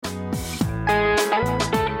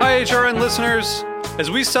HRN listeners.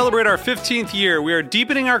 As we celebrate our 15th year, we are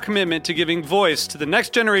deepening our commitment to giving voice to the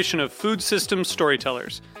next generation of food systems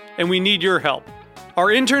storytellers, and we need your help. Our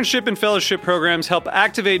internship and fellowship programs help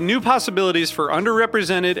activate new possibilities for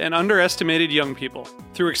underrepresented and underestimated young people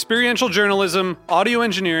through experiential journalism, audio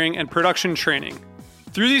engineering, and production training.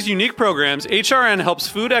 Through these unique programs, HRN helps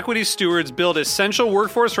food equity stewards build essential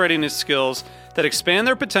workforce readiness skills that expand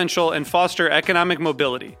their potential and foster economic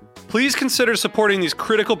mobility. Please consider supporting these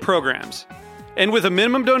critical programs. And with a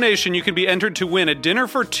minimum donation, you can be entered to win a dinner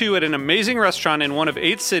for two at an amazing restaurant in one of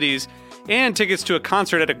 8 cities and tickets to a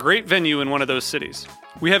concert at a great venue in one of those cities.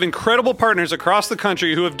 We have incredible partners across the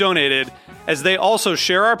country who have donated, as they also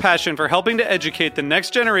share our passion for helping to educate the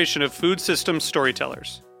next generation of food systems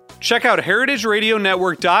storytellers. Check out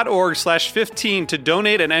heritageradionetwork.org/15 to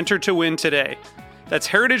donate and enter to win today. That's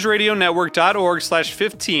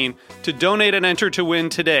heritageradionetwork.org/15 to donate and enter to win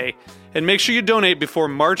today. And make sure you donate before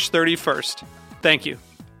March 31st. Thank you.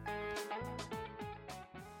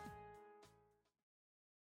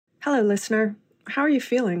 Hello, listener. How are you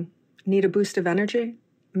feeling? Need a boost of energy?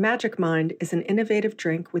 Magic Mind is an innovative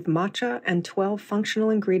drink with matcha and 12 functional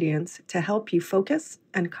ingredients to help you focus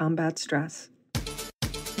and combat stress.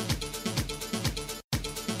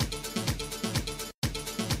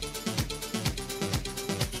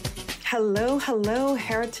 Hello,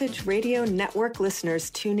 Heritage Radio Network listeners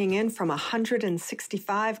tuning in from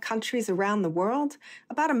 165 countries around the world,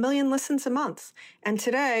 about 1 million listens a month. And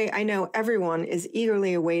today, I know everyone is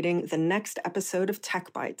eagerly awaiting the next episode of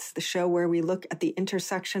Tech Bites, the show where we look at the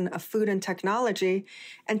intersection of food and technology.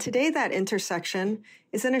 And today, that intersection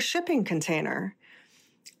is in a shipping container.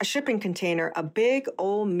 A shipping container, a big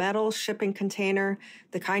old metal shipping container,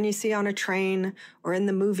 the kind you see on a train or in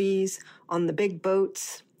the movies, on the big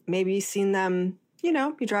boats. Maybe you've seen them, you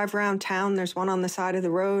drive around town, there's one on the side of the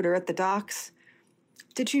road or at the docks.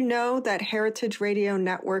 Did you know that Heritage Radio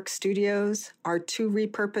Network studios are 2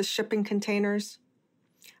 repurposed shipping containers?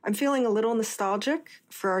 I'm feeling a little nostalgic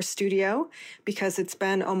for our studio because it's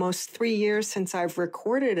been almost 3 years since I've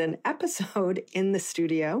recorded an episode in the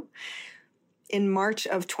studio. In March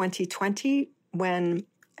of 2020, when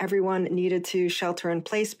everyone needed to shelter in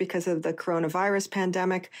place because of the coronavirus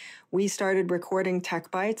pandemic, we started recording Tech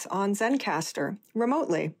Bites on Zencastr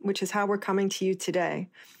remotely, which is how we're coming to you today.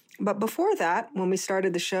 But before that, when we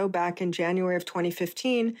started the show back in January of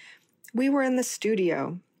 2015, we were in the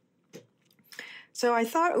studio. So I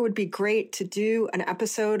thought it would be great to do an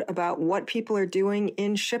episode about what people are doing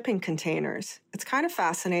in shipping containers. It's kind of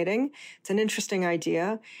fascinating. It's an interesting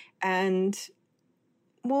idea. And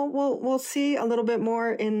we'll see a little bit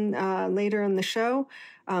more in later in the show,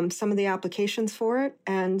 some of the applications for it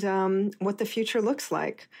and what the future looks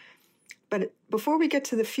like. But before we get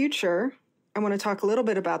to the future, I want to talk a little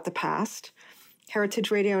bit about the past.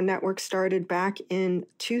 Heritage Radio Network started back in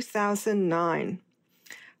 2009.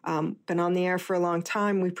 Been on the air for a long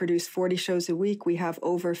time. We produce 40 shows a week. We have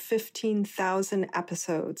over 15,000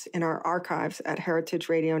 episodes in our archives at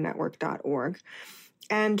heritageradionetwork.org.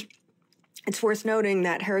 And it's worth noting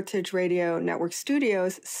that Heritage Radio Network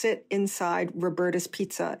studios sit inside Roberta's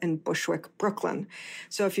Pizza in Bushwick, Brooklyn.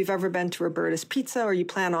 So if you've ever been to Roberta's Pizza or you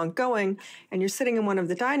plan on going and you're sitting in one of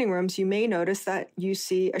the dining rooms, you may notice that you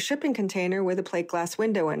see a shipping container with a plate glass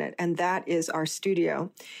window in it, and that is our studio.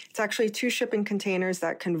 It's actually 2 shipping containers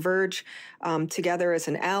that converge together as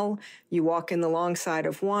an L. You walk in the long side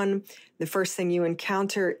of one. The first thing you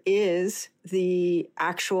encounter is the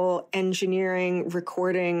actual engineering,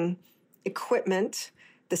 recording equipment,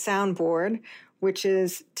 the soundboard, which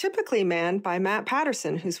is typically manned by Matt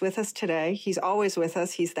Patterson, who's with us today. He's always with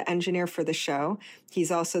us. He's the engineer for the show.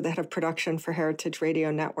 He's also the head of production for Heritage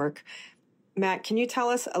Radio Network. Matt, can you tell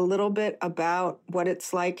us a little bit about what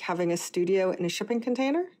it's like having a studio in a shipping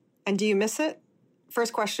container? And do you miss it?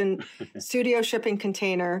 First question, studio shipping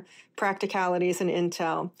container, practicalities and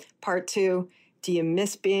intel. Part 2, do you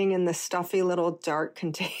miss being in the stuffy little dark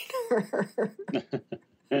container?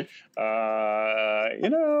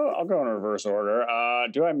 I'll go in reverse order.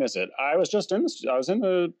 Do I miss it? I was in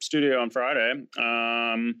the studio on Friday.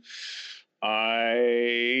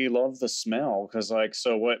 I love the smell because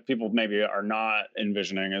so what people maybe are not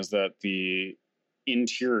envisioning is that the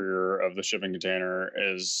interior of the shipping container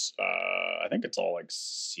is, I think it's all like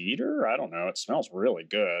cedar. I don't know. It smells really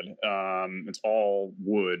good. It's all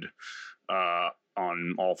wood,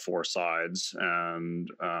 on all 4 sides, and,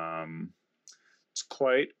 it's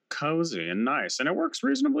quite cozy and nice, and it works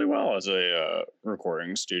reasonably well as a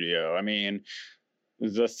recording studio. I mean,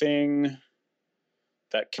 the thing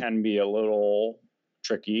that can be a little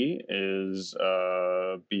tricky is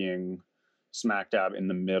being smack dab in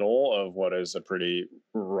the middle of what is a pretty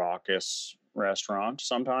raucous restaurant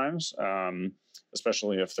sometimes,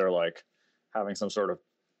 especially if they're like having some sort of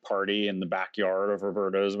party in the backyard of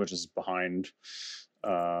Roberta's, which is behind.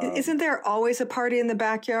 Isn't there always a party in the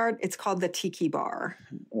backyard? It's called the Tiki Bar.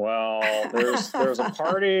 Well, there's a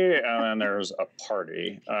party and then there's a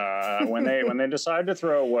party. When they decide to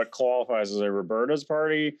throw what qualifies as a Roberta's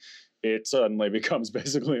party, it suddenly becomes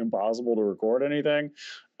basically impossible to record anything.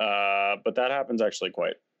 But that happens actually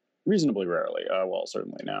quite reasonably rarely. Well,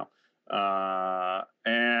 certainly now.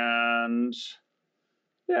 And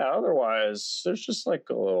yeah, otherwise, there's just like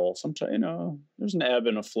a little, sometimes, there's an ebb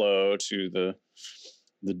and a flow to the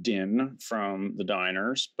din from the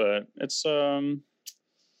diners, but it's a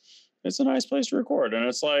nice place to record. And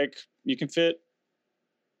it's like, you can fit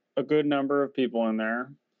a good number of people in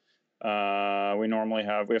there. We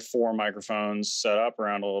have 4 microphones set up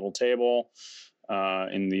around a little table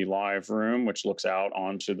in the live room, which looks out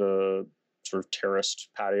onto the sort of terraced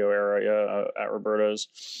patio area at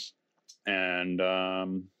Roberta's. And I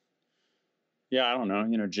don't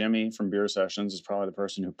know, Jimmy from Beer Sessions is probably the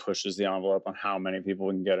person who pushes the envelope on how many people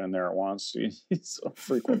we can get in there at once. He's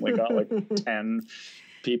frequently got like 10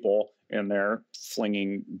 people in there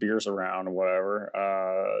flinging beers around or whatever.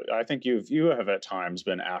 I think you have at times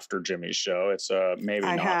been after Jimmy's show. It's maybe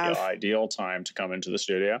not the ideal time to come into the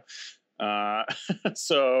studio.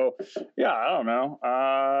 So yeah, I don't know.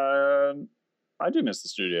 I do miss the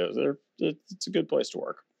studios. It's a good place to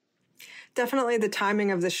work. Definitely the timing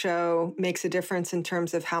of the show makes a difference in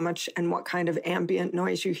terms of how much and what kind of ambient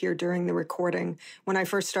noise you hear during the recording. When I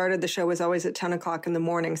first started, the show was always at 10 o'clock in the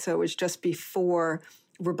morning, so it was just before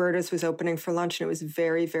Roberta's was opening for lunch, and it was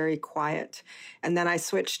very, very quiet. And then I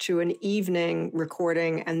switched to an evening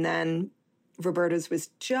recording, and then Roberta's was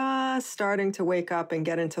just starting to wake up and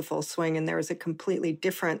get into full swing, and there was a completely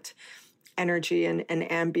different energy and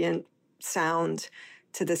ambient sound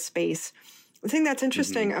to the space. The thing that's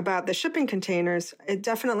interesting about the shipping containers, it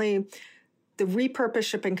definitely, the repurposed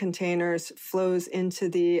shipping containers flows into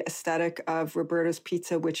the aesthetic of Roberta's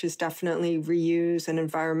Pizza, which is definitely reuse and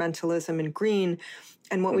environmentalism and green.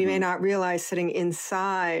 And what we may not realize sitting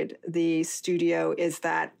inside the studio is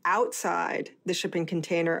that outside the shipping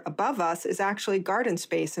container above us is actually garden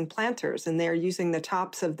space and planters. And they're using the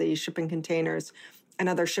tops of the shipping containers and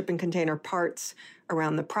other shipping container parts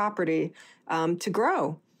around the property to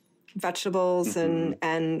grow vegetables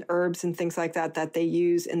and herbs and things like that they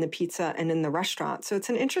use in the pizza and in the restaurant. So it's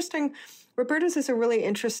an interesting, Roberta's is a really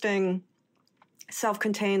interesting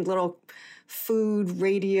self-contained little food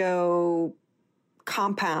radio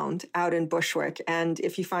compound out in Bushwick. And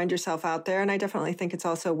if you find yourself out there, and I definitely think it's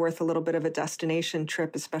also worth a little bit of a destination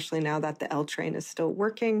trip, especially now that the L train is still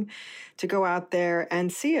working, to go out there and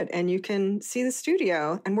see it. And you can see the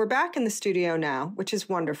studio. And we're back in the studio now, which is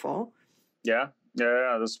wonderful. Yeah.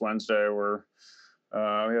 This Wednesday we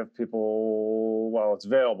have people. Well, it's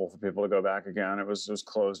available for people to go back again. It was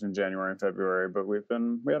closed in January and February, but we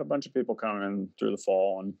had a bunch of people coming in through the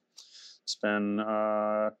fall, and it's been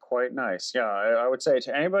quite nice. Yeah, I would say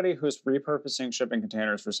to anybody who's repurposing shipping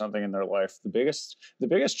containers for something in their life, the biggest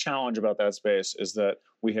challenge about that space is that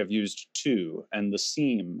we have used 2, and the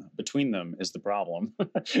seam between them is the problem.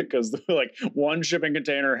 Because like one shipping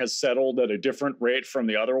container has settled at a different rate from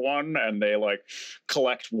the other one, and they like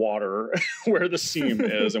collect water where the seam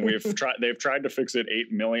is, and they've tried to fix it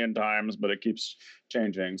 8 million times, but it keeps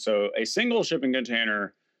changing. So a single shipping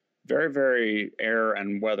container, very, very air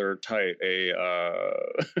and weather tight,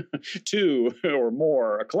 2 or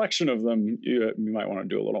more, a collection of them, you might want to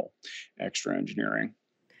do a little extra engineering.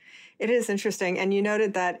 It is interesting. And you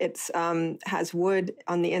noted that it's has wood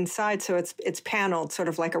on the inside, so it's paneled sort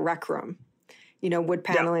of like a rec room, wood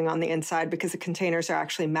paneling on the inside, because the containers are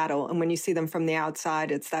actually metal. And when you see them from the outside,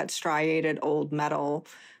 it's that striated old metal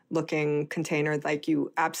looking container like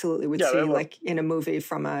you absolutely would see like in a movie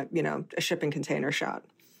from a shipping container shot.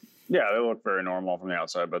 Yeah, they look very normal from the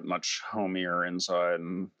outside, but much homier inside.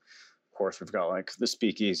 And of course, we've got like the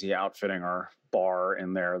speakeasy outfitting our bar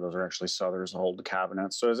in there. Those are actually Southers to hold the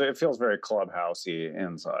cabinets. So it feels very clubhousey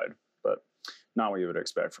inside, but not what you would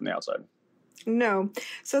expect from the outside. No.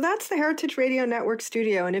 So that's the Heritage Radio Network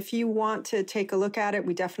studio. And if you want to take a look at it,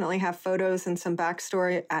 we definitely have photos and some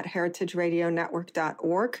backstory at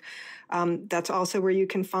heritageradionetwork.org. That's also where you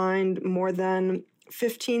can find more than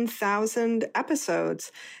 15,000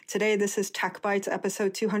 episodes. Today, this is Tech Bites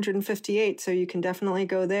episode 258, so you can definitely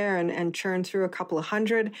go there and churn through a couple of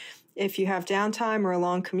hundred if you have downtime or a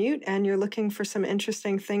long commute and you're looking for some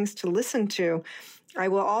interesting things to listen to. I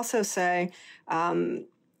will also say,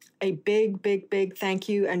 a big, big, big thank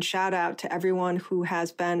you and shout out to everyone who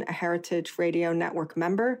has been a Heritage Radio Network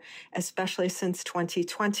member, especially since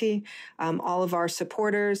 2020. All of our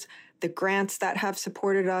supporters, the grants that have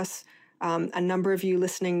supported us, a number of you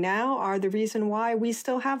listening now are the reason why we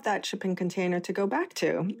still have that shipping container to go back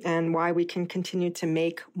to and why we can continue to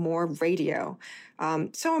make more radio.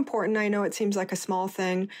 So important. I know it seems like a small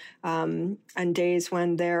thing, and days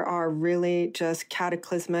when there are really just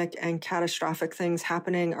cataclysmic and catastrophic things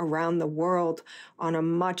happening around the world on a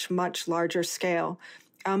much, much larger scale.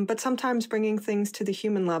 But sometimes bringing things to the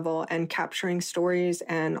human level and capturing stories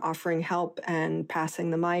and offering help and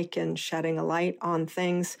passing the mic and shedding a light on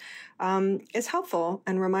things is helpful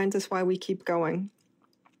and reminds us why we keep going.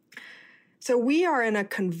 So we are in a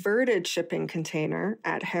converted shipping container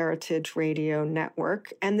at Heritage Radio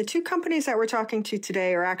Network, and the two companies that we're talking to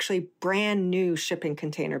today are actually brand new shipping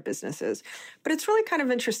container businesses. But it's really kind of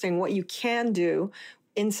interesting what you can do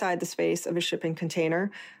inside the space of a shipping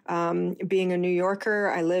container. Being a New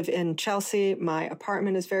Yorker, I live in Chelsea. My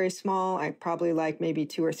apartment is very small. I probably like maybe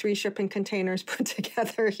 2 or 3 shipping containers put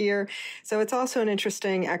together here. So it's also an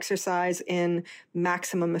interesting exercise in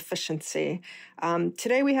maximum efficiency.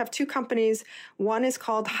 Today we have 2 companies. One is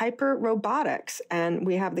called Hyper Robotics, and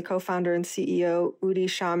we have the co-founder and CEO, Udi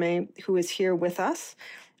Shame, who is here with us.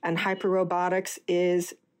 And Hyper Robotics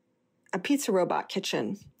is a pizza robot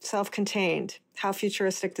kitchen, self-contained. How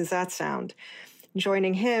futuristic does that sound?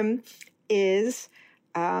 Joining him is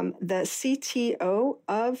the CTO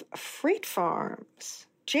of Freight Farms.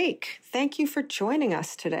 Jake, thank you for joining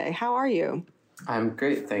us today. How are you? I'm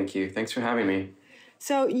great, thank you. Thanks for having me.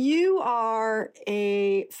 So you are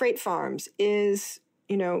Freight Farms is,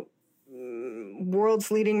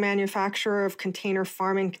 world's leading manufacturer of container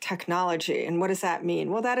farming technology. And what does that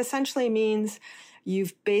mean? Well, that essentially means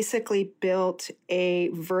you've basically built a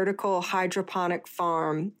vertical hydroponic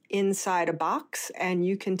farm inside a box, and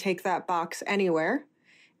you can take that box anywhere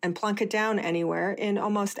and plunk it down anywhere in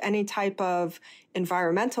almost any type of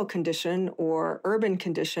environmental condition or urban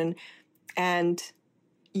condition, and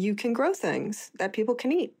you can grow things that people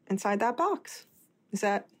can eat inside that box. Is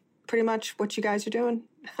that pretty much what you guys are doing?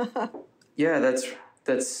 Yeah,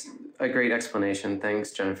 that's a great explanation.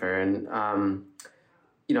 Thanks, Jennifer. And,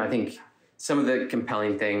 I think some of the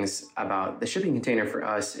compelling things about the shipping container for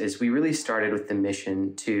us is we really started with the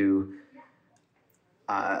mission to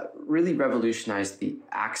really revolutionize the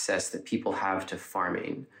access that people have to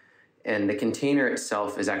farming. And the container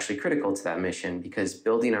itself is actually critical to that mission because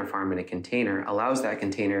building our farm in a container allows that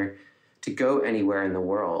container to go anywhere in the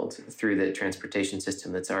world through the transportation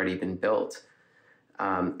system that's already been built.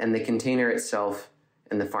 And the container itself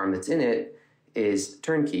and the farm that's in it is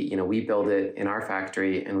turnkey. We build it in our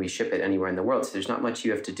factory and we ship it anywhere in the world. So there's not much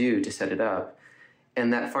you have to do to set it up.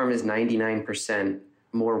 And that farm is 99%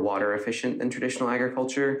 more water efficient than traditional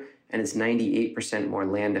agriculture, and it's 98% more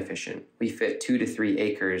land efficient. We fit 2 to 3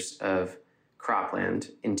 acres of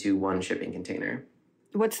cropland into one shipping container.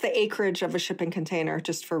 What's the acreage of a shipping container,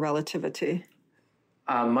 just for relativity?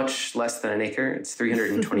 Much less than an acre. It's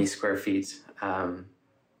 320 square feet.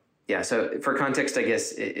 Yeah, so for context, I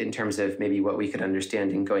guess, in terms of maybe what we could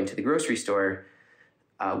understand in going to the grocery store,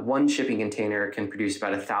 one shipping container can produce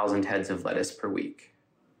about 1,000 heads of lettuce per week.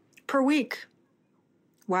 Per week?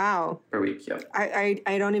 Wow. Per week, yeah.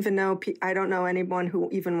 I don't even know, I don't know anyone who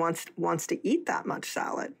even wants to eat that much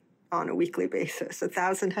salad on a weekly basis.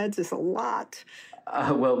 1,000 heads is a lot.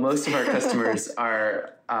 Well, most of our customers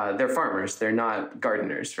are, they're farmers. They're not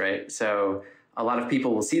gardeners, right? So a lot of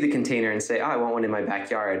people will see the container and say, I want one in my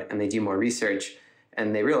backyard. And they do more research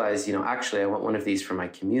and they realize, actually, I want one of these for my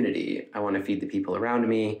community. I want to feed the people around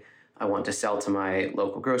me. I want to sell to my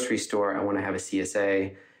local grocery store. I want to have a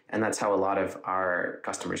CSA. And that's how a lot of our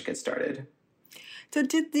customers get started. So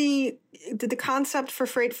did the concept for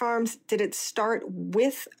Freight Farms, did it start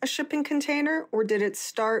with a shipping container, or did it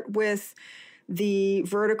start with the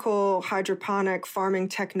vertical hydroponic farming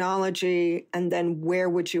technology, and then where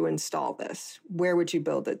would you install this? Where would you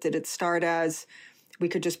build it? Did it start as we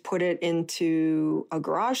could just put it into a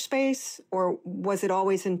garage space, or was it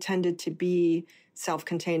always intended to be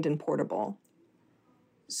self-contained and portable?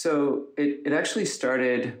 So it actually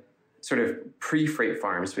started sort of pre-Freight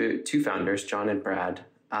Farms. We had 2 founders, John and Brad,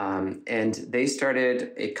 and they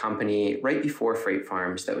started a company right before Freight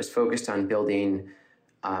Farms that was focused on building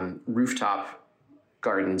rooftop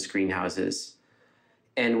gardens, greenhouses.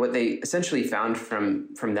 And what they essentially found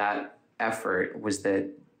from that effort was that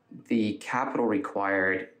the capital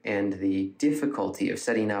required and the difficulty of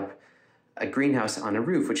setting up a greenhouse on a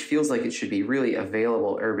roof, which feels like it should be really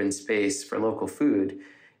available urban space for local food,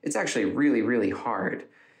 it's actually really, really hard.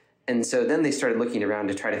 And so then they started looking around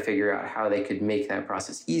to try to figure out how they could make that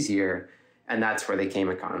process easier. And that's where they came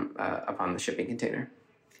upon the shipping container.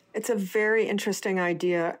 It's a very interesting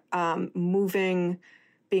idea,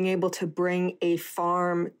 being able to bring a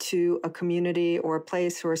farm to a community or a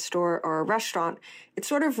place or a store or a restaurant. It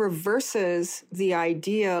sort of reverses the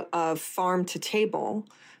idea of farm to table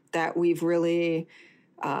that we've really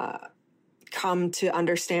come to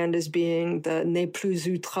understand as being the ne plus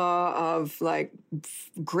ultra of like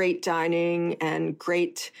great dining and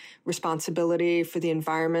great responsibility for the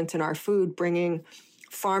environment and our food, bringing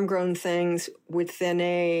farm-grown things within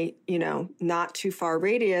a, not too far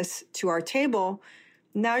radius to our table.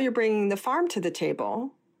 Now you're bringing the farm to the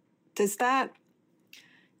table. Does that,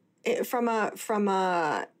 from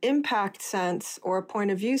a impact sense or a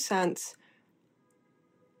point of view sense,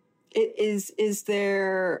 is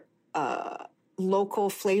there a local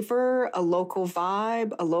flavor, a local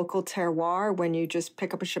vibe, a local terroir when you just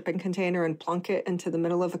pick up a shipping container and plunk it into the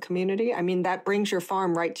middle of a community? I mean, that brings your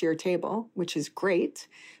farm right to your table, which is great,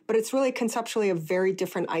 but it's really conceptually a very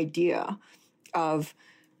different idea of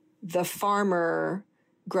the farmer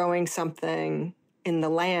growing something in the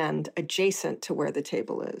land adjacent to where the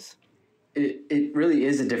table is. It really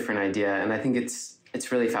is a different idea, and I think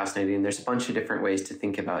it's really fascinating. There's a bunch of different ways to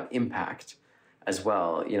think about impact as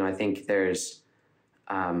well. I think there's,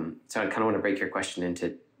 so I kind of want to break your question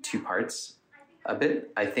into two parts a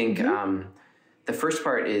bit. I think the first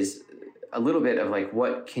part is a little bit of like,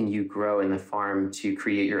 what can you grow in the farm to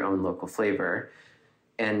create your own local flavor?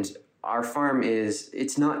 And our farm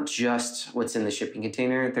it's not just what's in the shipping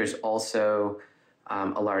container. There's also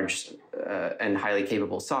a large and highly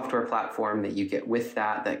capable software platform that you get with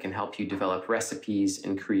that can help you develop recipes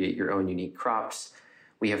and create your own unique crops.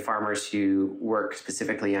 We have farmers who work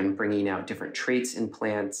specifically on bringing out different traits in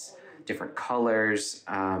plants, different colors,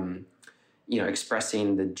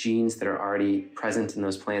 expressing the genes that are already present in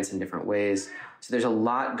those plants in different ways. So there's a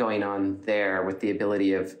lot going on there with the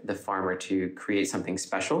ability of the farmer to create something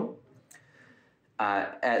special.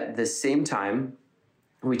 At the same time,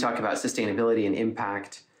 when we talk about sustainability and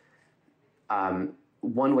impact,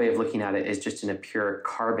 one way of looking at it is just in a pure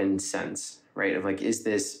carbon sense, right? Of like, is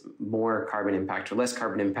this more carbon impact or less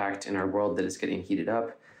carbon impact in our world that is getting heated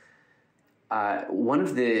up? One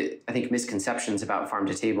of the, I think, misconceptions about farm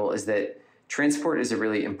to table is that transport is a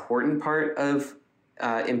really important part of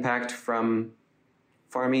impact from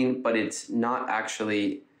farming, but it's not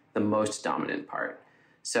actually the most dominant part.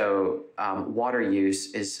 So water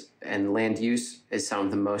use and land use is some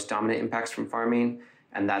of the most dominant impacts from farming,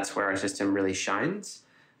 and that's where our system really shines.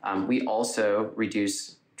 We also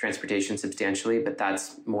reduce transportation substantially, but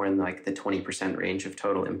that's more in like the 20% range of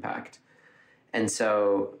total impact. And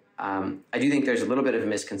so I do think there's a little bit of a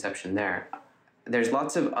misconception there. There's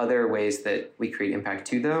lots of other ways that we create impact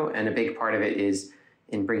too, though, and a big part of it is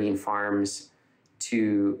in bringing farms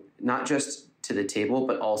to not just to the table,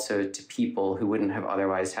 but also to people who wouldn't have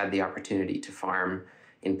otherwise had the opportunity to farm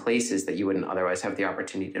in places that you wouldn't otherwise have the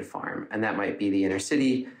opportunity to farm. And that might be the inner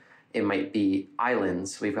city. It might be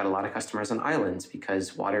islands. We've got a lot of customers on islands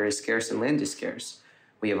because water is scarce and land is scarce.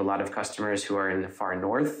 We have a lot of customers who are in the far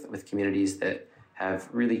north with communities that have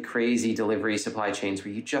really crazy delivery supply chains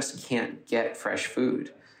where you just can't get fresh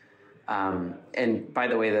food. And by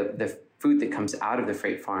the way, the food that comes out of the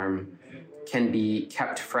freight farm can be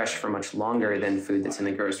kept fresh for much longer than food that's in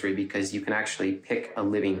the grocery because you can actually pick a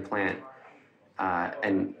living plant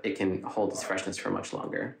and it can hold its freshness for much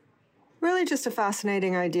longer. Really just a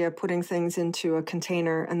fascinating idea, putting things into a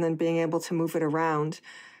container and then being able to move it around.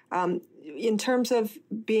 In terms of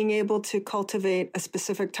being able to cultivate a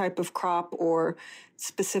specific type of crop or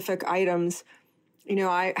specific items,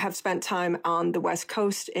 I have spent time on the West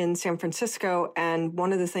Coast in San Francisco, and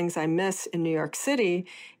one of the things I miss in New York City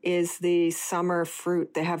is the summer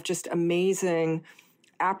fruit. They have just amazing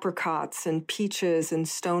apricots and peaches and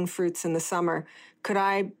stone fruits in the summer. Could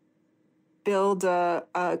I build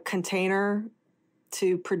a container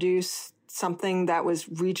to produce something that was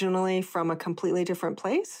regionally from a completely different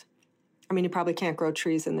place? I mean, you probably can't grow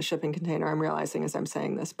trees in the shipping container, I'm realizing as I'm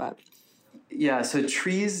saying this, but... Yeah, so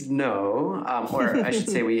trees, no, or I should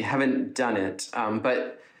say we haven't done it.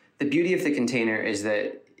 But the beauty of the container is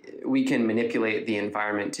that we can manipulate the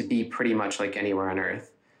environment to be pretty much like anywhere on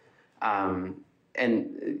Earth.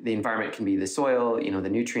 And the environment can be the soil, the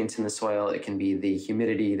nutrients in the soil. It can be the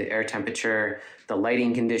humidity, the air temperature, the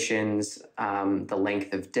lighting conditions, the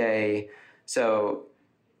length of day. So,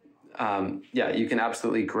 you can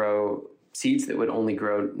absolutely grow seeds that would only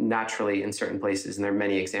grow naturally in certain places, and there are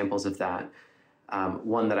many examples of that.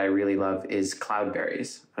 One that I really love is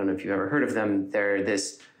cloudberries. I don't know if you've ever heard of them. They're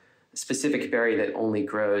this specific berry that only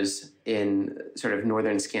grows in sort of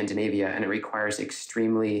northern Scandinavia, and it requires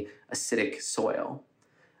extremely acidic soil.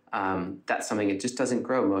 That's something that just doesn't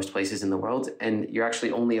grow most places in the world, and you're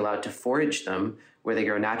actually only allowed to forage them where they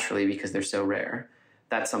grow naturally because they're so rare.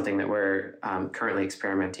 That's something that we're currently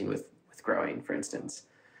experimenting with growing, for instance.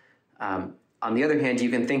 On the other hand, you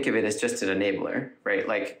can think of it as just an enabler, right?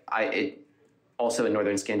 Like also in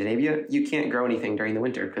northern Scandinavia, you can't grow anything during the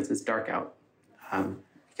winter because it's dark out. You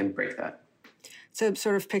can break that. So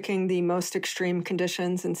sort of picking the most extreme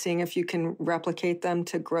conditions and seeing if you can replicate them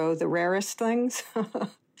to grow the rarest things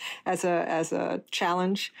as a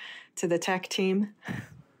challenge to the tech team.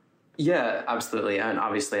 Yeah, absolutely. And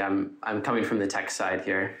obviously I'm coming from the tech side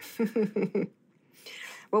here.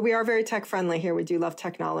 Well, we are very tech friendly here. We do love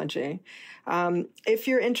technology. If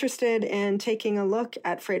you're interested in taking a look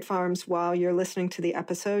at Freight Farms while you're listening to the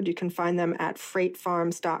episode, you can find them at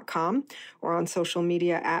freightfarms.com or on social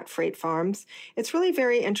media at Freight Farms. It's really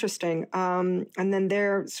very interesting. And then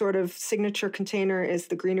their sort of signature container is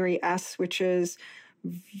the Greenery S, which is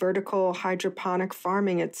vertical hydroponic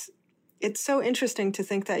farming. It's so interesting to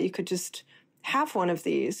think that you could just have one of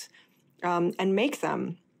these and make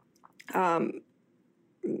them.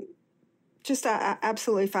 Just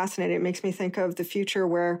absolutely fascinating. It makes me think of the future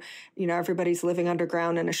where, everybody's living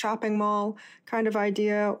underground in a shopping mall kind of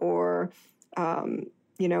idea, or,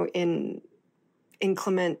 in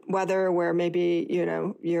inclement weather where maybe,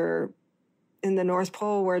 you're in the North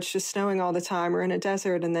Pole where it's just snowing all the time, or in a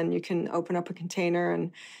desert, and then you can open up a container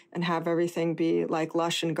and have everything be like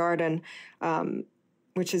lush and garden,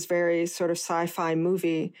 which is very sort of sci-fi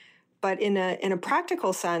movie. But in a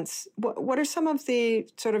practical sense, what are some of the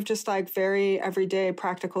sort of just like very everyday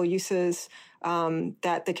practical uses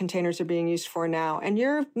that the containers are being used for now? And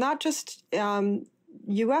you're not just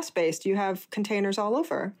U.S. based; you have containers all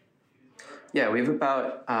over. Yeah, we have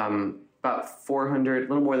about 400, a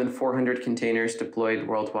little more than 400 containers deployed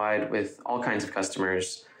worldwide with all kinds of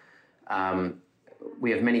customers. We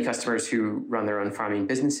have many customers who run their own farming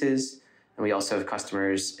businesses, and we also have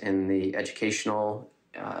customers in the educational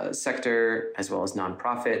sector, as well as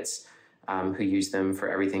nonprofits who use them for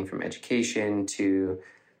everything from education to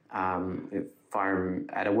farm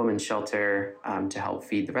at a women's shelter to help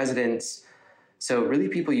feed the residents. So really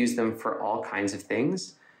people use them for all kinds of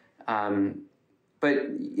things. But,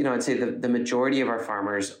 I'd say the majority of our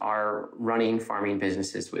farmers are running farming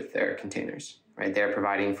businesses with their containers, right? They're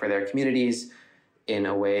providing for their communities in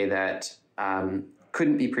a way that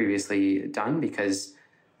couldn't be previously done because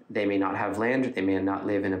they may not have land, or they may not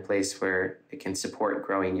live in a place where it can support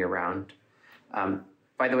growing year-round.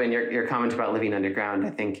 By the way, in your comment about living underground, I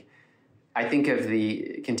think of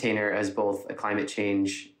the container as both a climate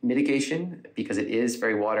change mitigation, because it is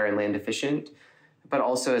very water and land efficient, but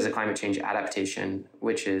also as a climate change adaptation,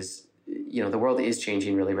 which is, the world is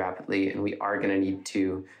changing really rapidly, and we are going to need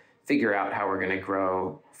to figure out how we're going to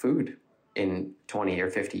grow food in 20 or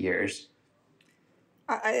 50 years.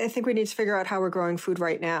 I think we need to figure out how we're growing food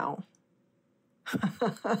right now.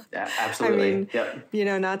 Yeah, absolutely. I mean,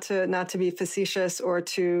 yep. not to be facetious or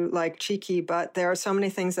too like cheeky, but there are so many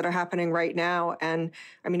things that are happening right now, and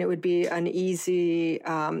I mean, it would be an easy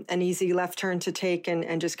left turn to take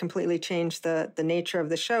and just completely change the nature of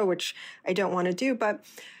the show, which I don't want to do, but.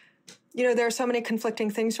 There are so many conflicting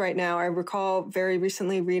things right now. I recall very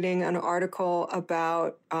recently reading an article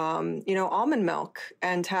about, almond milk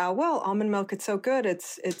and how, almond milk, it's so good.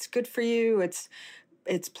 It's good for you. It's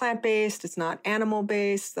plant-based. It's not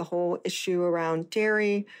animal-based, the whole issue around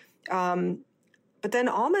dairy. But then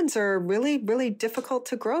almonds are really, really difficult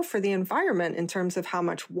to grow for the environment in terms of how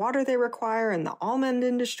much water they require in the almond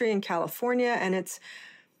industry in California. And it's,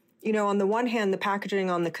 on the one hand, the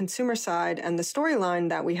packaging on the consumer side and the storyline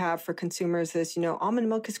that we have for consumers is, almond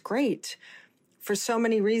milk is great for so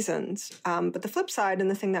many reasons. But the flip side,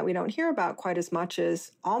 and the thing that we don't hear about quite as much,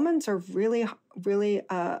 is almonds are really, really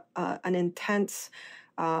an intense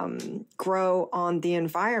grow on the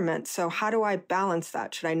environment. So how do I balance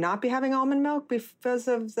that? Should I not be having almond milk because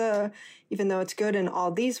of even though it's good in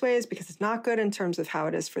all these ways, because it's not good in terms of how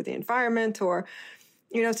it is for the environment, or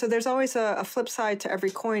so there's always a flip side to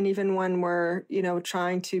every coin, even when we're,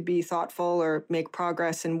 trying to be thoughtful or make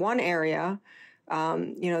progress in one area.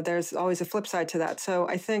 There's always a flip side to that. So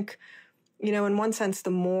I think, in one sense,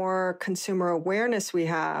 the more consumer awareness we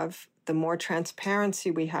have, the more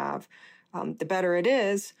transparency we have, the better it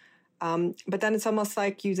is. But then it's almost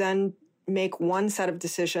like you then make one set of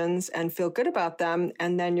decisions and feel good about them,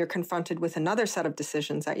 and then you're confronted with another set of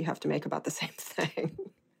decisions that you have to make about the same thing.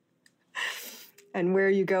 And where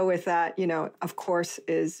you go with that, of course,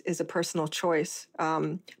 is a personal choice.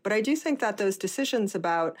 But I do think that those decisions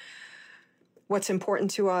about what's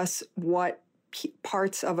important to us, what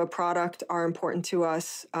parts of a product are important to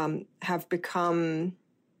us, have become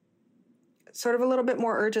sort of a little bit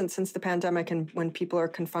more urgent since the pandemic, and when people are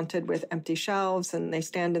confronted with empty shelves and they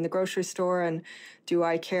stand in the grocery store and do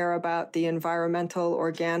I care about the environmental,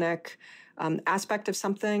 organic aspect of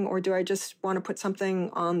something, or do I just want to put something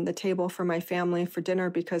on the table for my family for dinner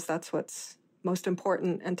because that's what's most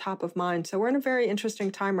important and top of mind? So we're in a very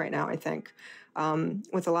interesting time right now, I think,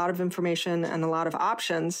 with a lot of information and a lot of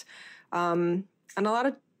options, and a lot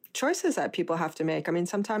of choices that people have to make. I mean,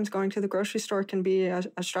 sometimes going to the grocery store can be a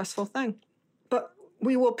stressful thing. But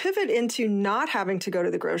we will pivot into not having to go to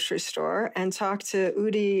the grocery store and talk to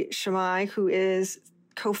Udi Shamai, who is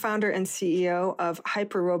co-founder and CEO of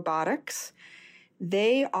Hyper Robotics.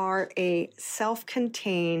 They are a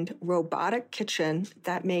self-contained robotic kitchen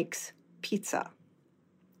that makes pizza,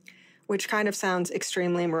 which kind of sounds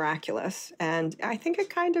extremely miraculous. And I think it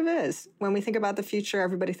kind of is. When we think about the future,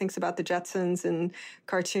 everybody thinks about the Jetsons and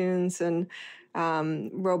cartoons and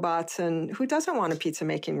robots, and who doesn't want a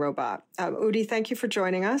pizza-making robot? Udi, thank you for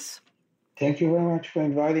joining us. Thank you very much for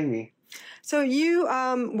inviting me. So you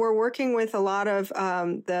were working with a lot of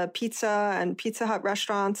the pizza and Pizza Hut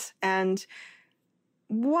restaurants, and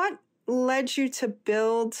what led you to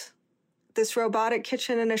build this robotic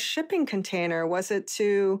kitchen in a shipping container? Was it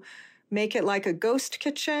to make it like a ghost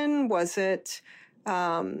kitchen? Was it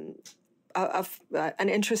an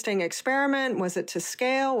interesting experiment? Was it to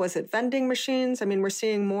scale? Was it vending machines? I mean, we're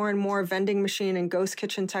seeing more and more vending machine and ghost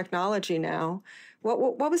kitchen technology now.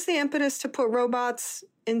 What was the impetus to put robots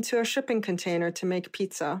into a shipping container to make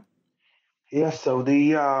pizza? Yeah, so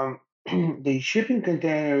the the shipping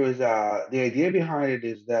container is the idea behind it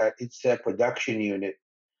is that it's a production unit.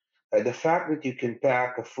 The fact that you can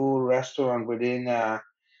pack a full restaurant within,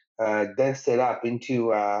 dense it up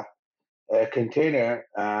into a container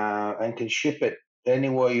and can ship it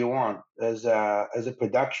anywhere you want as a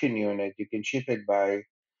production unit. You can ship it by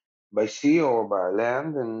sea or by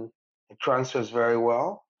land, and it transfers very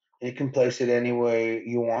well. You can place it anywhere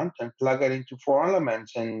you want and plug it into four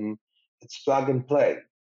elements, and it's plug and play.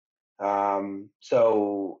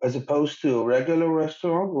 So as opposed to a regular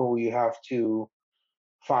restaurant where we have to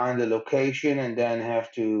find a location and then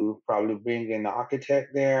have to probably bring an architect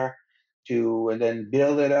there to and then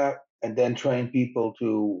build it up and then train people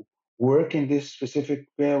to work in this specific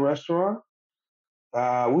restaurant.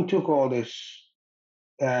 We took all this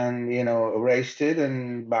and erased it,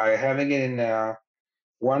 and by having it in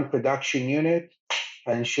one production unit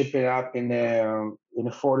and ship it up in a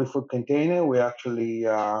 40-foot container, we actually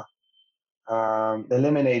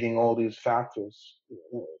eliminating all these factors.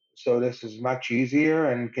 So this is much easier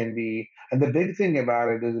and can be. And the big thing about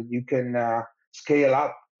it is that you can scale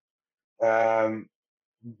up um,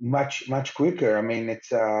 much quicker. I mean,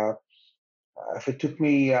 it's if it took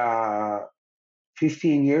me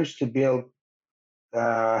 15 years to build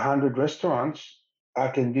 100 restaurants, I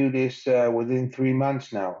can do this within 3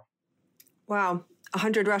 months now. Wow.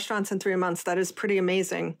 100 restaurants in 3 months. That is pretty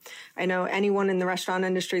amazing. I know anyone in the restaurant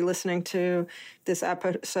industry listening to this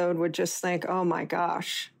episode would just think, oh my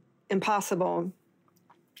gosh, impossible.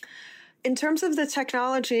 In terms of the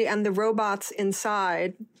technology and the robots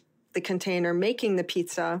inside the container making the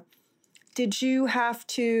pizza, did you have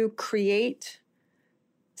to create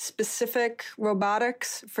specific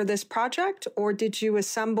robotics for this project, or did you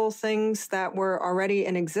assemble things that were already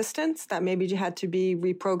in existence that maybe you had to be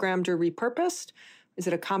reprogrammed or repurposed? Is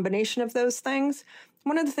it a combination of those things?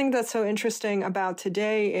 One of the things that's so interesting about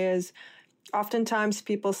today is oftentimes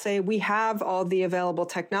people say we have all the available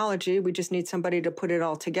technology, we just need somebody to put it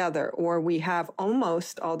all together, or we have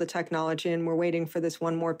almost all the technology and we're waiting for this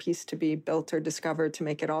one more piece to be built or discovered to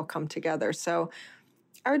make it all come together. So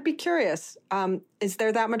I would be curious, is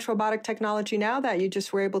there that much robotic technology now that you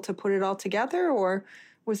just were able to put it all together, or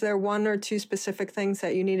was there one or two specific things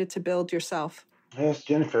that you needed to build yourself? Yes,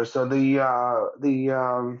 Jennifer. So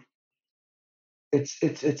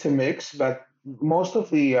it's a mix, but most of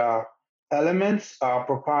the elements are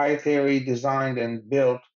proprietary, designed and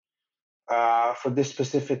built for this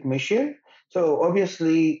specific mission. So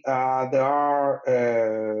obviously, there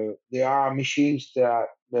are machines that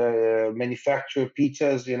manufacture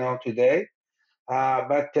pizzas, today.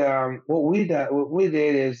 But what we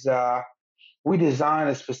did is we designed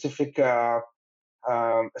a specific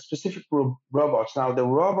robots. Now the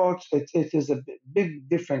robots, it is a big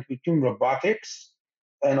difference between robotics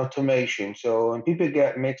and automation. So and people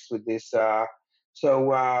get mixed with this. So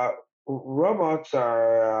robots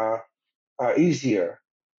are easier.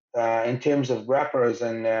 in terms of wrappers,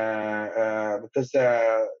 and because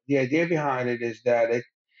the idea behind it is that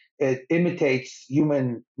it imitates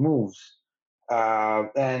human moves,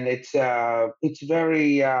 and it's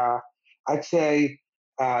very, I'd say,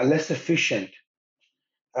 less efficient.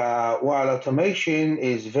 While automation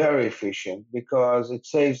is very efficient because it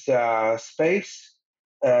saves space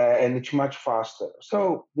and it's much faster.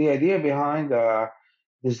 So the idea behind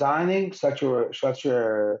designing such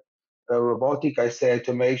a robotic, I say,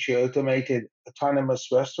 automated autonomous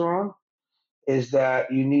restaurant is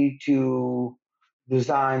that you need to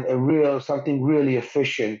design something really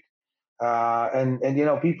efficient.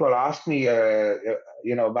 And people ask me,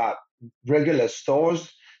 about regular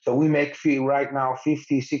stores. So we make right now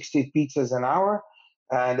 50, 60 pizzas an hour,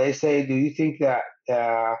 and they say, "Do you think that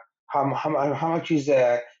how much is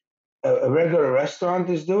a regular restaurant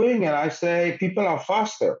is doing?" And I say, "People are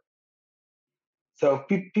faster." So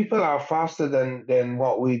people are faster than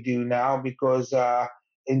what we do now because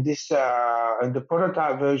in the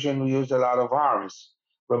prototype version we use a lot of arms,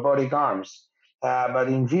 robotic arms. But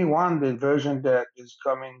in V1, the version that is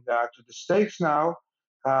coming to the States now,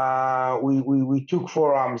 we took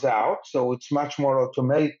four arms out, so it's much more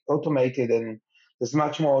automated, and there's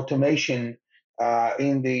much more automation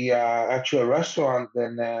in the actual restaurant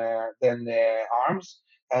than arms.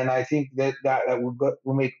 And I think that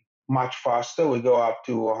will make much faster. We go up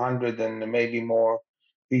to 100 and maybe more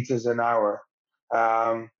pizzas an hour.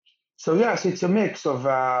 So yes, it's a mix of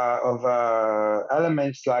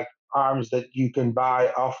elements like arms that you can buy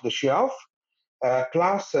off the shelf,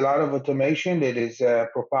 plus a lot of automation that is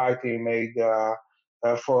proprietary made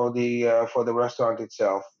for the restaurant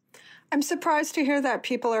itself. I'm surprised to hear that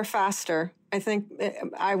people are faster. I think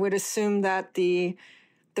I would assume that the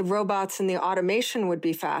robots and the automation would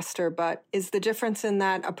be faster, but is the difference in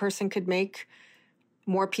that a person could make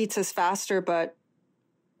more pizzas faster, but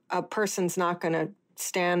a person's not going to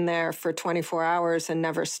stand there for 24 hours and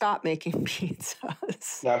never stop making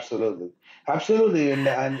pizzas? Absolutely.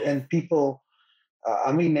 And people,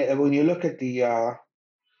 when you look at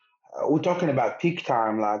we're talking about peak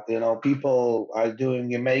time, like, people are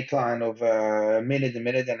doing a make line of a minute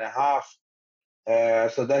and a half.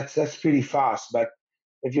 So that's pretty fast. But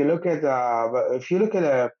if you look at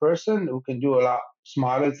a person who can do a lot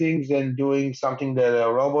smarter things than doing something that a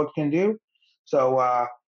robot can do. So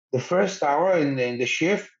the first hour in the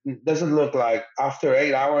shift doesn't look like after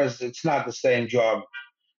 8 hours. It's not the same job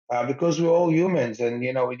because we're all humans, and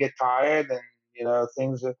we get tired, and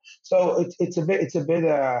things. So it's a bit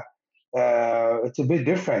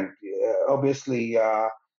different. Obviously,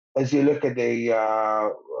 as you look at the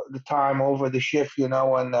time over the shift, and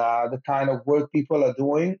the kind of work people are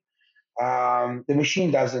doing, the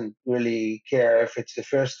machine doesn't really care if it's the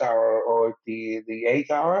first hour or the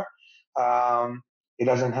 8th hour. It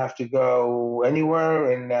doesn't have to go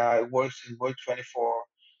anywhere, and it works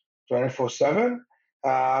 24/7.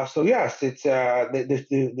 So yes, it's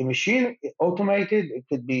the machine automated. It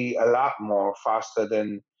could be a lot more faster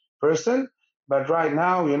than person, but right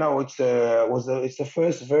now, it's the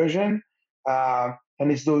first version,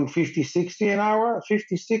 and it's doing 50, 60 an hour.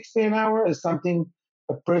 50, 60 an hour is something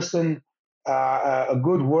a person, a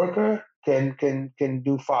good worker can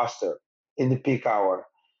do faster in the peak hour.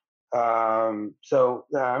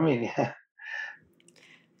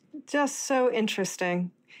 Just so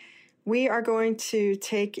interesting. We are going to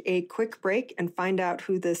take a quick break and find out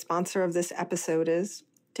who the sponsor of this episode is.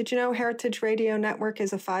 Did you know Heritage Radio Network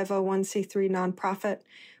is a 501c3 nonprofit?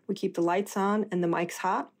 We keep the lights on and the mics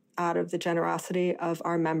hot out of the generosity of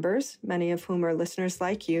our members, many of whom are listeners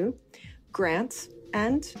like you, grants,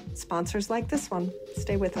 and sponsors like this one.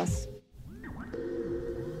 Stay with us.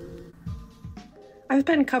 I've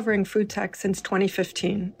been covering food tech since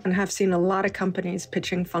 2015 and have seen a lot of companies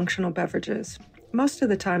pitching functional beverages. Most of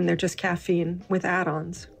the time, they're just caffeine with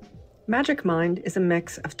add-ons. Magic Mind is a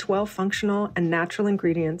mix of 12 functional and natural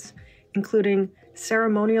ingredients, including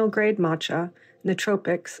ceremonial-grade matcha,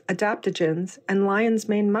 nootropics, adaptogens, and lion's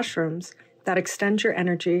mane mushrooms that extend your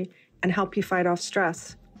energy and help you fight off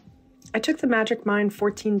stress. I took the Magic Mind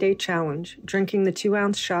 14-day challenge, drinking the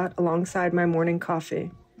 2-ounce shot alongside my morning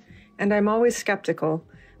coffee. And I'm always skeptical,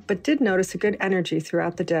 but did notice a good energy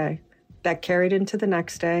throughout the day that carried into the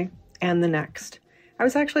next day and the next. I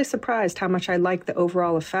was actually surprised how much I liked the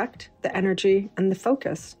overall effect, the energy, and the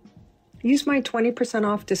focus. Use my 20%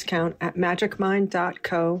 off discount at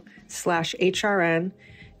magicmind.co/HRN.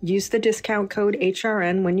 Use the discount code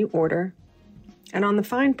HRN when you order. And on the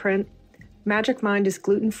fine print, Magic Mind is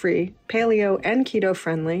gluten-free, paleo and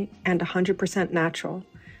keto-friendly, and 100% natural.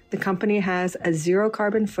 The company has a zero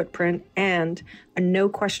carbon footprint and a no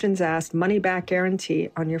questions asked money back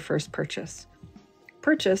guarantee on your first purchase.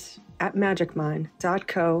 Purchase at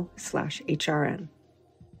magicmind.co/HRN.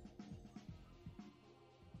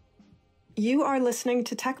 You are listening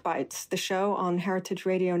to Tech Bites, the show on Heritage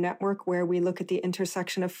Radio Network where we look at the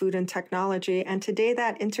intersection of food and technology, and today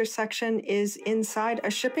that intersection is inside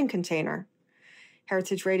a shipping container.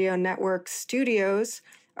 Heritage Radio Network studios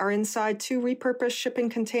are inside 2 repurposed shipping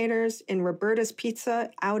containers in Roberta's Pizza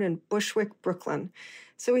out in Bushwick, Brooklyn.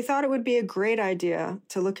 So we thought it would be a great idea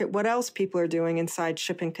to look at what else people are doing inside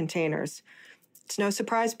shipping containers. It's no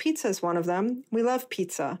surprise pizza is one of them. We love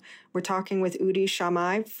pizza. We're talking with Udi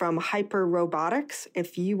Shammai from Hyper Robotics.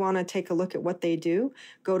 If you want to take a look at what they do,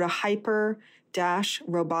 go to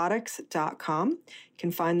hyper-robotics.com. You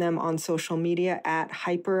can find them on social media at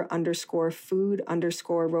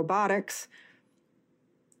hyper_food_robotics.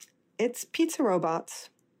 It's pizza robots.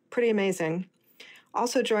 Pretty amazing.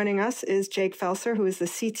 Also joining us is Jake Felser, who is the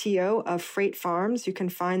CTO of Freight Farms. You can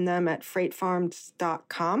find them at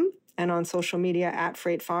freightfarms.com and on social media at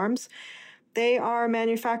Freight Farms. They are a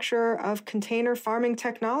manufacturer of container farming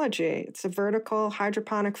technology. It's a vertical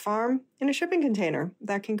hydroponic farm in a shipping container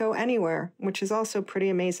that can go anywhere, which is also pretty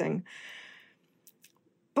amazing.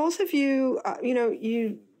 Both of you,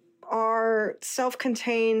 you are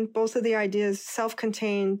self-contained, both of the ideas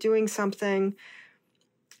self-contained, doing something.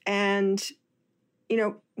 And,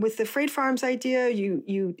 with the Freight Farms idea,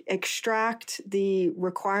 you extract the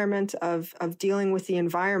requirement of dealing with the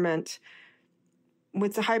environment.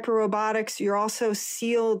 With the Hyper Robotics, you're also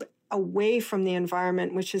sealed away from the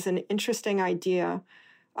environment, which is an interesting idea.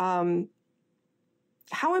 How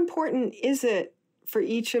important is it for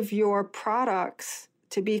each of your products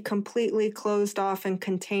to be completely closed off and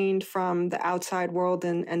contained from the outside world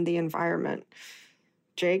and the environment?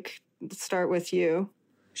 Jake, let's start with you.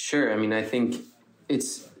 Sure. I think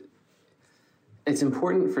it's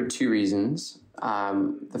important for 2 reasons.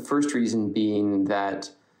 The first reason being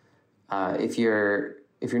that if you're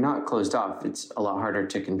not closed off, it's a lot harder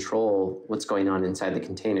to control what's going on inside the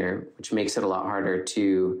container, which makes it a lot harder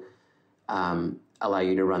to allow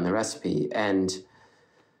you to run the recipe. And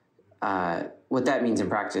what that means in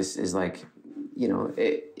practice is if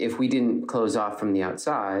we didn't close off from the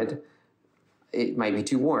outside, it might be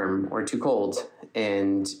too warm or too cold,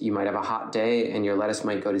 and you might have a hot day and your lettuce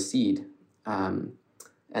might go to seed. And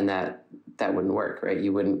that wouldn't work, right?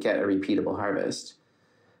 You wouldn't get a repeatable harvest.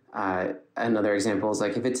 Another example is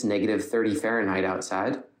if it's negative 30 Fahrenheit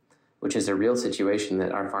outside, which is a real situation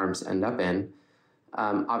that our farms end up in,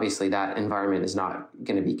 obviously that environment is not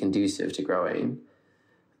going to be conducive to growing.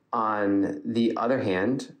 On the other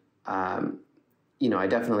hand, I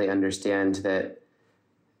definitely understand that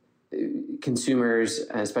consumers,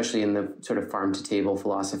 especially in the sort of farm to table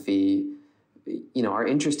philosophy, are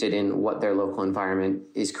interested in what their local environment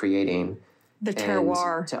is creating. The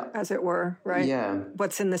terroir, as it were, right? Yeah.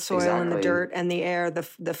 What's in the soil exactly. and the dirt and the air,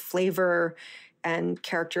 the flavor and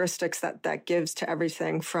characteristics that gives to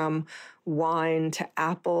everything from wine to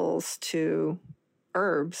apples to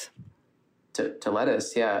herbs. To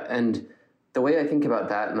lettuce, yeah. And the way I think about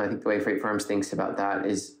that, and I think the way Freight Farms thinks about that,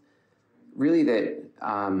 is really that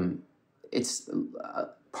it's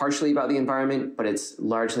partially about the environment, but it's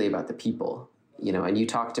largely about the people. And you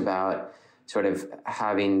talked about sort of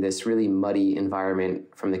having this really muddy environment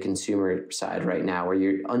from the consumer side right now, where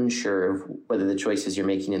you're unsure of whether the choices you're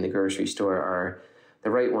making in the grocery store are the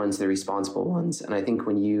right ones, the responsible ones. And I think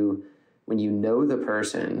when you know the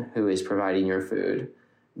person who is providing your food,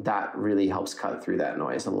 that really helps cut through that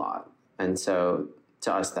noise a lot. And so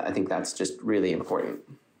to us, I think that's just really important.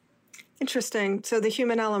 Interesting. So the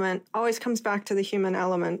human element always comes back to the human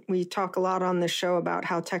element. We talk a lot on this show about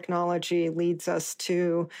how technology leads us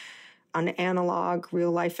to an analog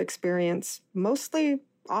real life experience, mostly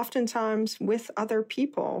oftentimes with other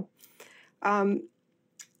people. Do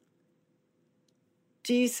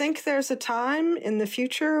you think there's a time in the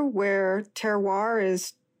future where terroir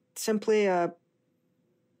is simply a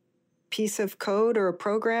piece of code or a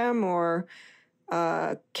program or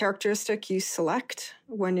a characteristic you select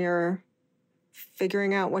when you're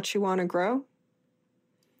figuring out what you want to grow?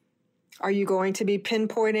 Are you going to be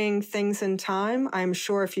pinpointing things in time? I'm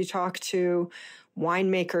sure if you talk to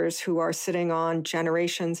winemakers who are sitting on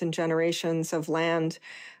generations and generations of land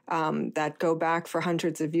that go back for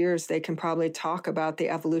hundreds of years, they can probably talk about the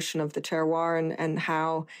evolution of the terroir and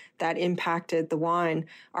how that impacted the wine.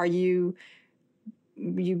 You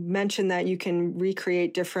mentioned that you can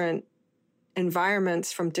recreate different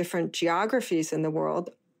environments from different geographies in the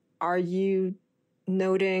world. Are you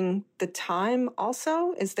noting the time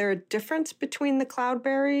also? Is there a difference between the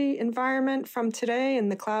Cloudberry environment from today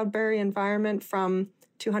and the Cloudberry environment from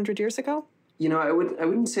 200 years ago? I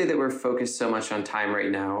wouldn't say that we're focused so much on time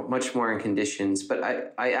right now, much more on conditions, but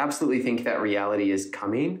I absolutely think that reality is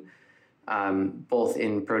coming, both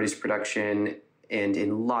in produce production and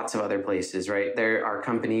in lots of other places, right? There are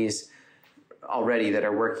companies already that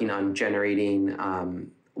are working on generating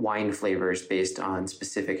wine flavors based on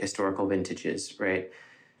specific historical vintages, right?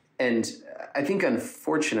 And I think,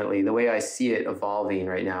 unfortunately, the way I see it evolving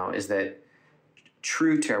right now is that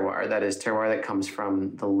true terroir, that is terroir that comes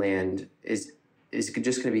from the land, is just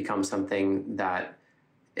going to become something that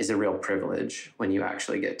is a real privilege when you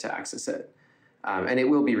actually get to access it. And it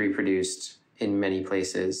will be reproduced in many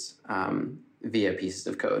places via pieces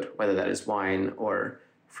of code, whether that is wine or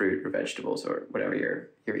fruit or vegetables or whatever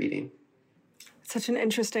you're eating. Such an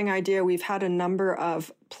interesting idea. We've had a number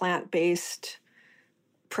of plant-based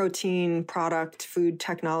protein product, food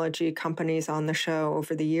technology companies on the show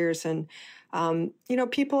over the years. And,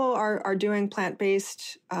 people are doing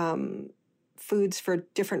plant-based foods for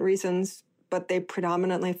different reasons, but they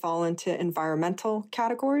predominantly fall into environmental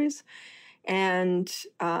categories. And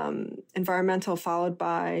environmental followed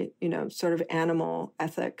by, sort of animal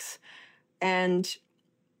ethics. And,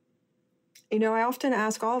 I often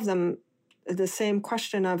ask all of them the same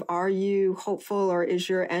question of, are you hopeful or is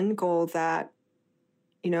your end goal that,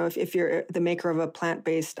 if you're the maker of a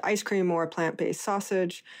plant-based ice cream or a plant-based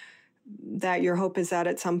sausage, that your hope is that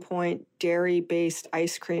at some point dairy-based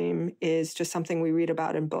ice cream is just something we read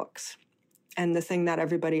about in books. And the thing that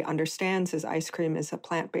everybody understands is ice cream is a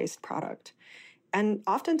plant-based product. And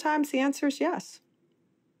oftentimes the answer is yes.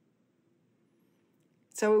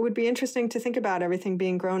 So it would be interesting to think about everything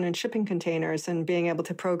being grown in shipping containers and being able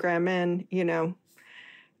to program in,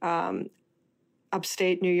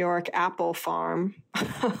 upstate New York apple farm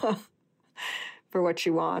for what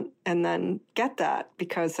you want, and then get that,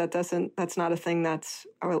 because that's not a thing that's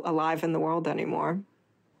alive in the world anymore.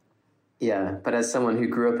 Yeah, but as someone who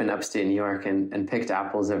grew up in upstate New York and picked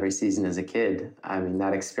apples every season as a kid, I mean,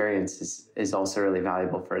 that experience is also really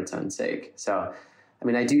valuable for its own sake. So, I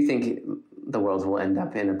mean, I do think the world will end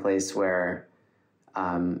up in a place where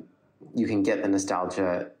you can get the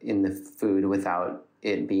nostalgia in the food without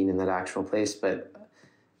it being in that actual place. But,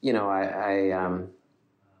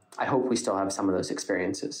 I hope we still have some of those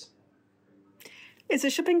experiences. Is a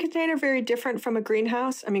shipping container very different from a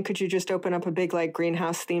greenhouse? I mean, could you just open up a big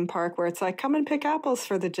greenhouse theme park where it's like, come and pick apples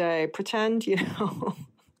for the day, pretend,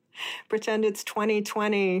 pretend it's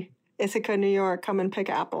 2020, Ithaca, New York, come and pick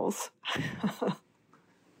apples.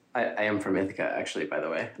 I am from Ithaca, actually, by the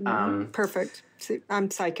way. Perfect. See,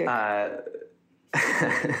 I'm psychic.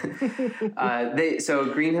 So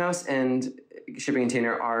greenhouse and shipping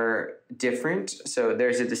container are different. So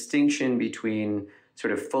there's a distinction between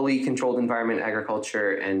sort of fully controlled environment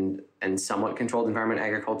agriculture and somewhat controlled environment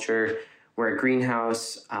agriculture, where a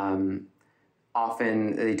greenhouse,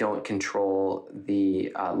 often they don't control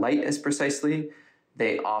the light as precisely.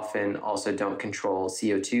 They often also don't control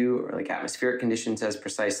CO2 or atmospheric conditions as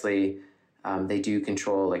precisely. They do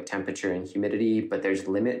control temperature and humidity, but there's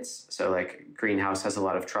limits. So greenhouse has a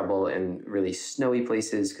lot of trouble in really snowy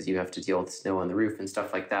places because you have to deal with snow on the roof and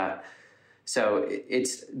stuff like that. So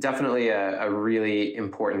it's definitely a really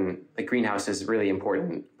important, greenhouse is really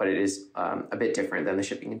important, but it is a bit different than the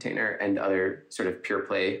shipping container and other sort of pure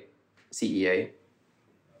play CEA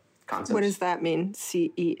concepts. What does that mean,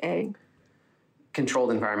 CEA?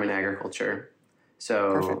 Controlled environment agriculture.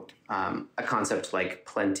 So a concept like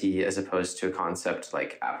plenty as opposed to a concept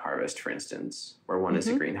like App Harvest, for instance, where one is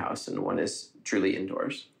a greenhouse and one is truly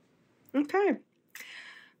indoors. Okay.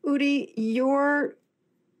 Udi, your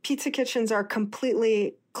pizza kitchens are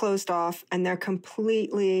completely closed off and they're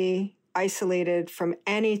completely isolated from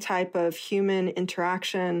any type of human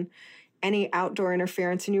interaction, any outdoor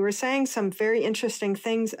interference. And you were saying some very interesting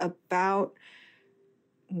things about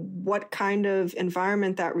what kind of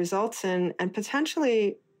environment that results in, and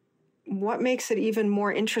potentially what makes it even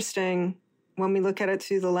more interesting when we look at it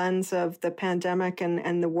through the lens of the pandemic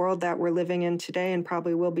and the world that we're living in today and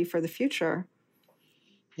probably will be for the future.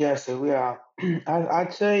 Yes, we are.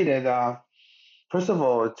 I'd say that, first of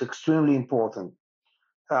all, it's extremely important.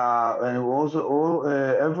 And also,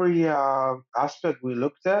 every aspect we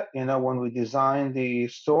looked at, when we designed the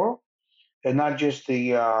store, and not just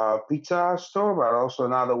the pizza store, but also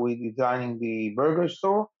now that we're designing the burger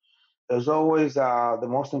store, there's always the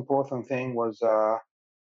most important thing was,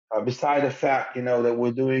 beside the fact, that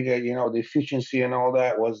we're doing it, the efficiency and all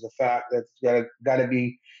that, was the fact that it's got to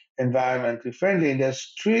be environmentally friendly. And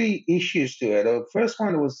there's three issues to it. The first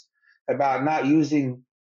one was about not using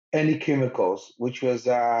any chemicals, which was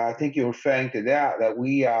I think you're referring to that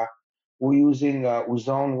we're using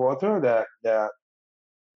ozone water that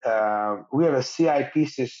we have a CIP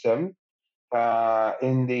system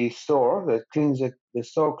in the store that cleans it. The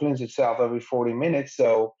store cleans itself every 40 minutes,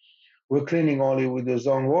 so we're cleaning only with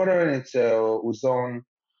ozone water, and it's ozone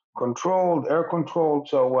controlled, air controlled.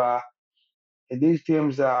 So in these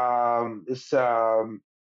teams, there's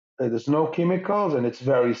no chemicals, and it's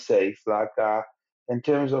very safe. Like in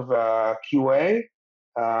terms of QA,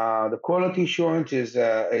 the quality assurance is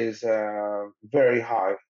very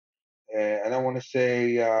high. I don't want to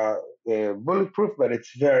say bulletproof, but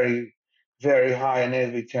it's very, very high in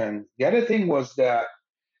every turn. The other thing was that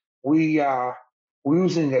we're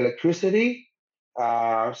using electricity,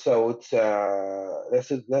 so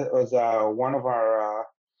that was one of our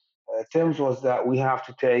terms was that we have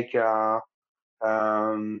to take we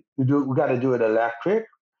got to do it electric.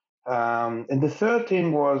 And the third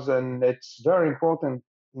thing was, and it's very important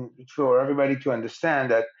for everybody to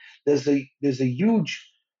understand that there's a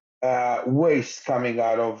huge waste coming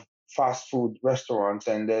out of fast food restaurants,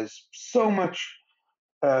 and there's so much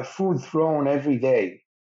food thrown every day.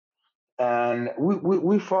 And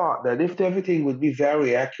we thought that if everything would be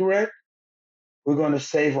very accurate, we're going to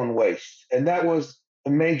save on waste. And that was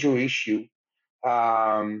a major issue.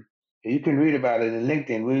 Um, you can read about it in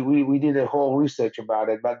LinkedIn. We did a whole research about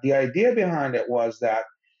it. But the idea behind it was that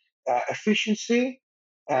efficiency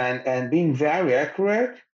and being very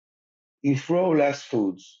accurate, you throw less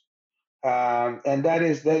foods. And that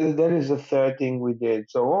is the third thing we did.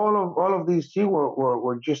 So all of these two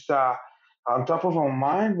were just on top of our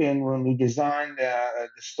mind when we designed the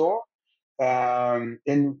store, and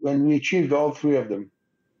when we achieved all three of them.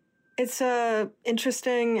 It's a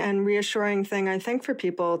interesting and reassuring thing, I think, for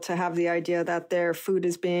people to have the idea that their food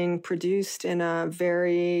is being produced in a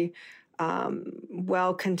very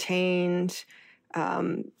well-contained,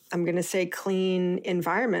 I'm going to say clean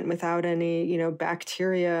environment without any,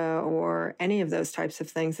 bacteria or any of those types of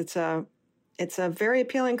things. It's a very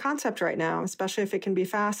appealing concept right now, especially if it can be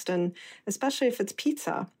fast and especially if it's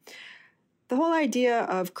pizza. The whole idea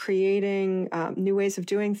of creating new ways of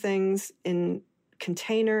doing things in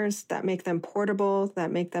containers that make them portable,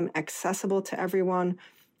 that make them accessible to everyone,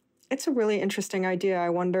 it's a really interesting idea.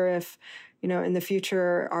 I wonder if, in the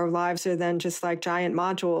future, our lives are then just like giant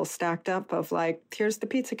modules stacked up of like, here's the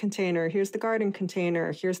pizza container, here's the garden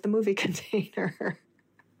container, here's the movie container.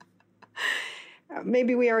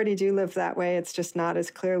 Maybe we already do live that way. It's just not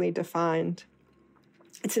as clearly defined.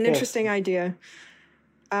 It's an interesting idea.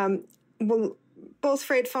 Well, both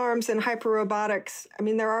Freight Farms and Hyperrobotics, I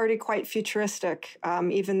mean, they're already quite futuristic,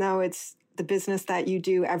 even though it's the business that you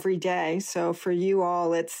do every day. So for you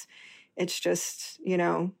all, it's just,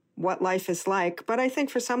 what life is like. But I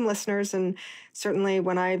think for some listeners, and certainly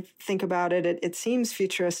when I think about it, it seems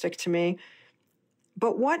futuristic to me.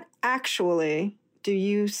 But what actually do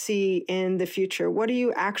you see in the future? What are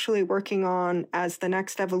you actually working on as the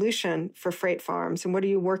next evolution for Freight Farms? And what are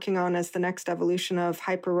you working on as the next evolution of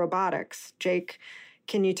Hyperrobotics? Jake,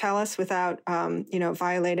 can you tell us without,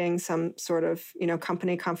 violating some sort of,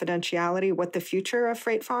 company confidentiality, what the future of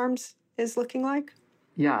Freight Farms is looking like?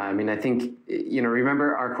 Yeah, I mean, I think,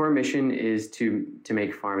 remember our core mission is to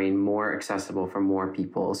make farming more accessible for more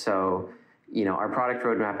people. So, our product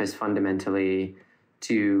roadmap is fundamentally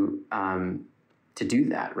to do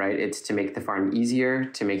that, right? It's to make the farm easier,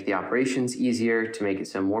 to make the operations easier, to make it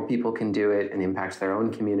so more people can do it and impact their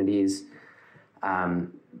own communities,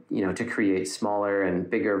 to create smaller and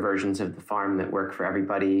bigger versions of the farm that work for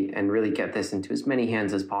everybody and really get this into as many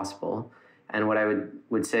hands as possible. And what I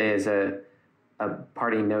would say as a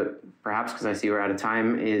parting note, perhaps because I see we're out of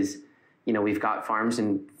time, is, we've got farms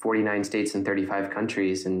in 49 states and 35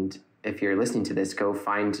 countries. And if you're listening to this, go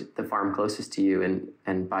find the farm closest to you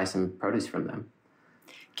and buy some produce from them.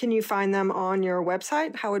 Can you find them on your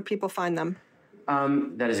website? How would people find them?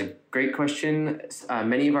 That is a great question.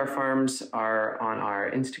 Many of our farms are on our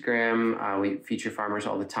Instagram. We feature farmers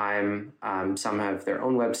all the time. Some have their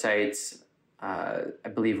own websites. I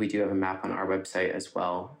believe we do have a map on our website as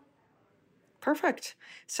well. Perfect.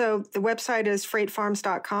 So the website is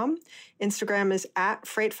freightfarms.com. Instagram is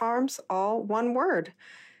 @freightfarms, all one word.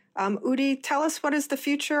 Udi, tell us, what is the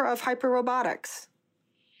future of Hyperrobotics?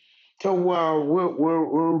 So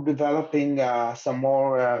we're developing some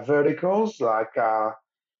more verticals. Like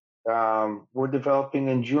we're developing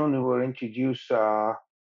in June. We will introduce the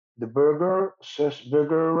burger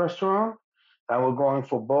restaurant, and we're going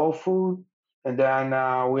for bowl food. And then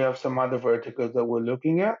we have some other verticals that we're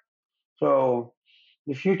looking at. So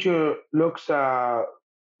the future looks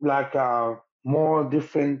like more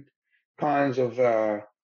different kinds of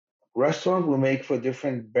restaurants we make for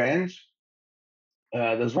different brands.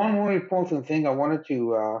 There's one more important thing I wanted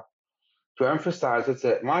to emphasize. It's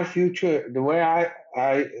that my future, the way I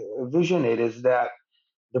vision it, is that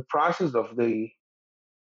the prices of the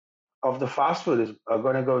fast food are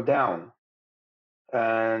going to go down,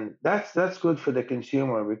 and that's good for the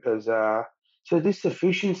consumer because so this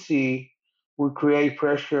efficiency will create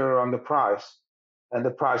pressure on the price, and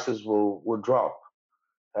the prices will drop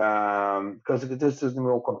because this is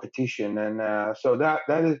more competition, and so that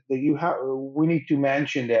is that you have. We need to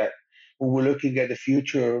mention that when we're looking at the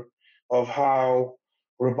future of how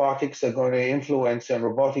robotics are going to influence and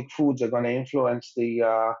robotic foods are going to influence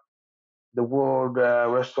the world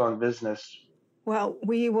restaurant business. Well,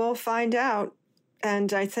 we will find out.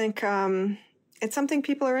 And I think it's something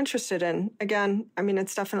people are interested in. Again, I mean,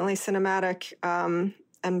 it's definitely cinematic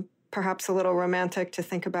and perhaps a little romantic to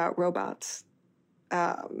think about robots,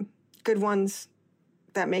 good ones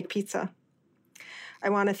that make pizza. I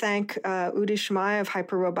want to thank Udi Shmai of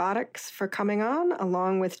Hyperrobotics for coming on,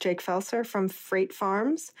 along with Jake Felser from Freight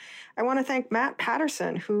Farms. I want to thank Matt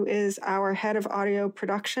Patterson, who is our head of audio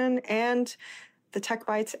production and the Tech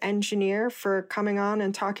Bites engineer, for coming on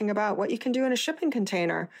and talking about what you can do in a shipping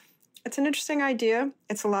container. It's an interesting idea.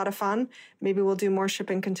 It's a lot of fun. Maybe we'll do more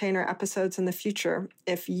shipping container episodes in the future.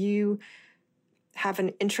 If you have an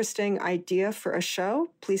interesting idea for a show,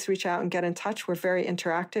 please reach out and get in touch. We're very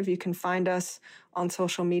interactive. You can find us on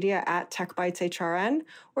social media at TechBitesHRN,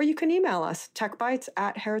 or you can email us,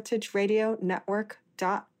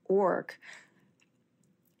 techbites@heritageradionetwork.org.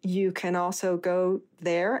 You can also go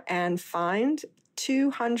there and find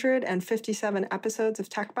 257 episodes of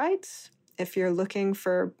Tech Bites. If you're looking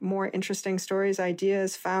for more interesting stories,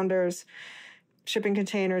 ideas, founders, shipping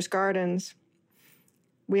containers, gardens.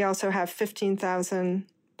 We also have 15,000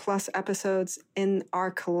 plus episodes in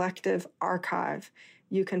our collective archive.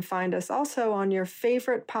 You can find us also on your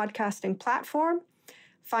favorite podcasting platform.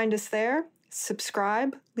 Find us there,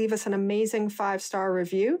 subscribe, leave us an amazing 5-star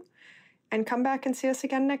review, and come back and see us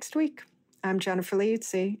again next week. I'm Jennifer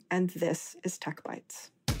Liuzzi, and this is Tech Bites.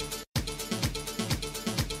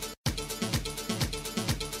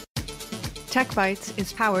 Tech Bites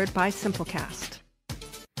is powered by Simplecast.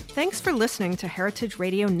 Thanks for listening to Heritage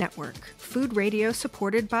Radio Network, food radio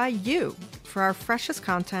supported by you. For our freshest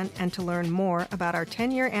content and to learn more about our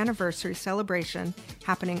 10-year anniversary celebration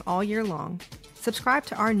happening all year long, subscribe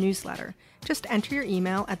to our newsletter. Just enter your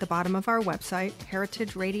email at the bottom of our website,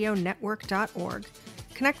 heritageradionetwork.org.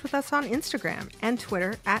 Connect with us on Instagram and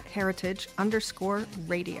Twitter at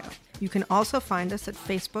heritage_radio. You can also find us at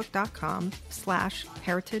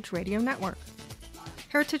facebook.com/Heritage Radio Network.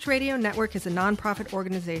 Heritage Radio Network is a nonprofit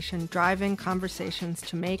organization driving conversations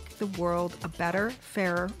to make the world a better,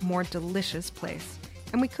 fairer, more delicious place.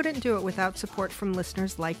 And we couldn't do it without support from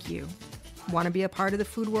listeners like you. Want to be a part of the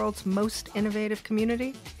food world's most innovative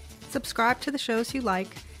community? Subscribe to the shows you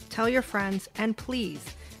like, tell your friends, and please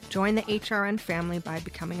join the HRN family by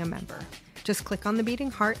becoming a member. Just click on the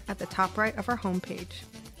beating heart at the top right of our homepage.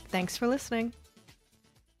 Thanks for listening.